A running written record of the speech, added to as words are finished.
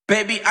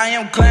Baby, I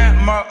am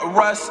Glam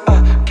R Us,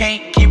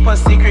 can't keep a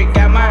secret,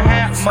 got my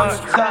hammer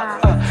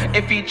tucked.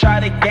 If he try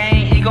to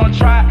game, he gon'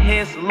 try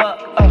his luck.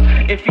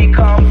 If he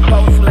come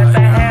close, let the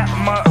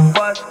hammer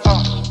bust.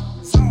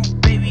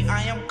 Baby,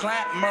 I am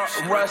Glam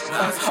R Us,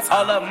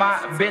 all of my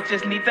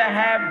bitches need to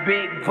have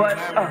big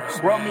butts.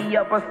 Roll me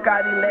up a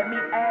Scotty, let me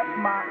add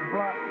my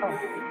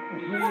blunt.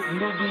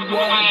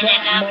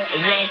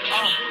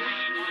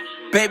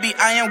 Baby,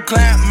 I am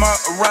Glam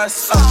R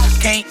Us,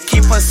 can't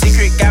keep a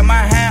secret, got my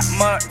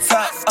hammer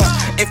tucked.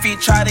 If he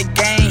try to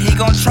game, he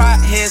gon' try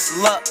his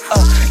luck.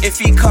 If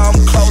he come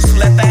close,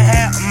 let the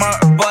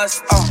hammer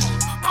bust.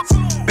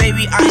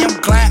 Baby, I am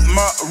Glam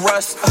R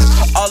Us,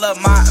 all of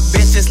my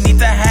bitches need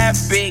to have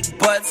big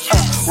butts.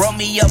 Roll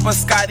me up a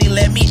Scotty,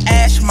 let me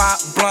ash my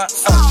blunt.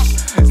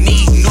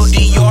 Need new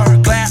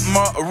Dior, Glam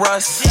R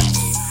Us.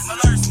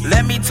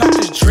 Let me talk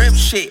this drip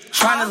shit.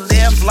 Tryna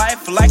live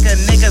life like a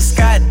nigga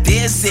Scott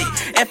Dizzy.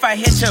 If I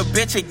hit your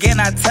bitch again,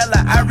 I tell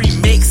her I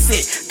remix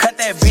it. Cut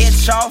that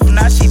bitch off,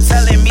 now she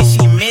telling me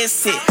she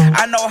miss it.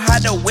 I know how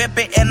to whip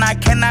it and I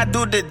cannot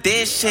do the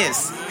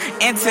dishes.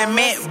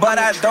 Intimate, but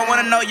I don't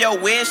wanna know your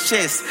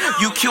wishes.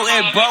 You cute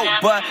and broke,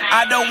 but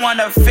I don't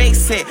wanna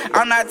fix it.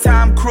 I'm not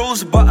Tom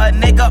Cruise, but a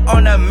nigga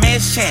on a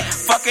mission.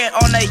 Fucking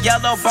on a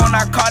yellow bone,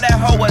 I call that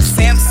hoe a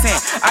Simpson.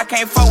 I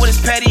can't fuck with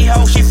this petty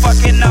hoe, she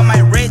fucking on my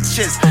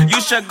riches.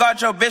 You should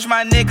guard your bitch,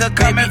 my nigga,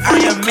 coming for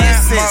your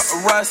missus.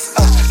 Rust,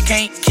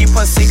 can't keep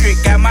a secret,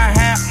 got my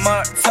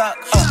hammer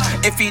tucked.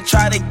 If he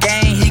try to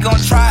game, he gon'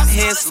 try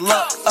his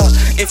luck.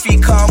 If he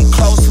come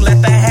close,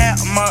 let the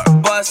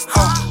hammer bust.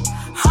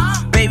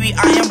 Baby,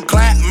 I am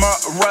Glam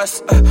R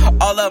Us,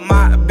 all of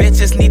my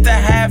bitches need to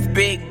have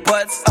big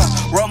butts.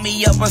 Roll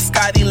me up a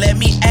Scotty, let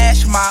me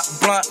ash my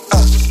blunt.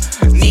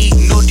 Need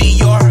new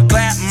Dior,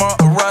 Glam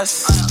R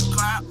Us.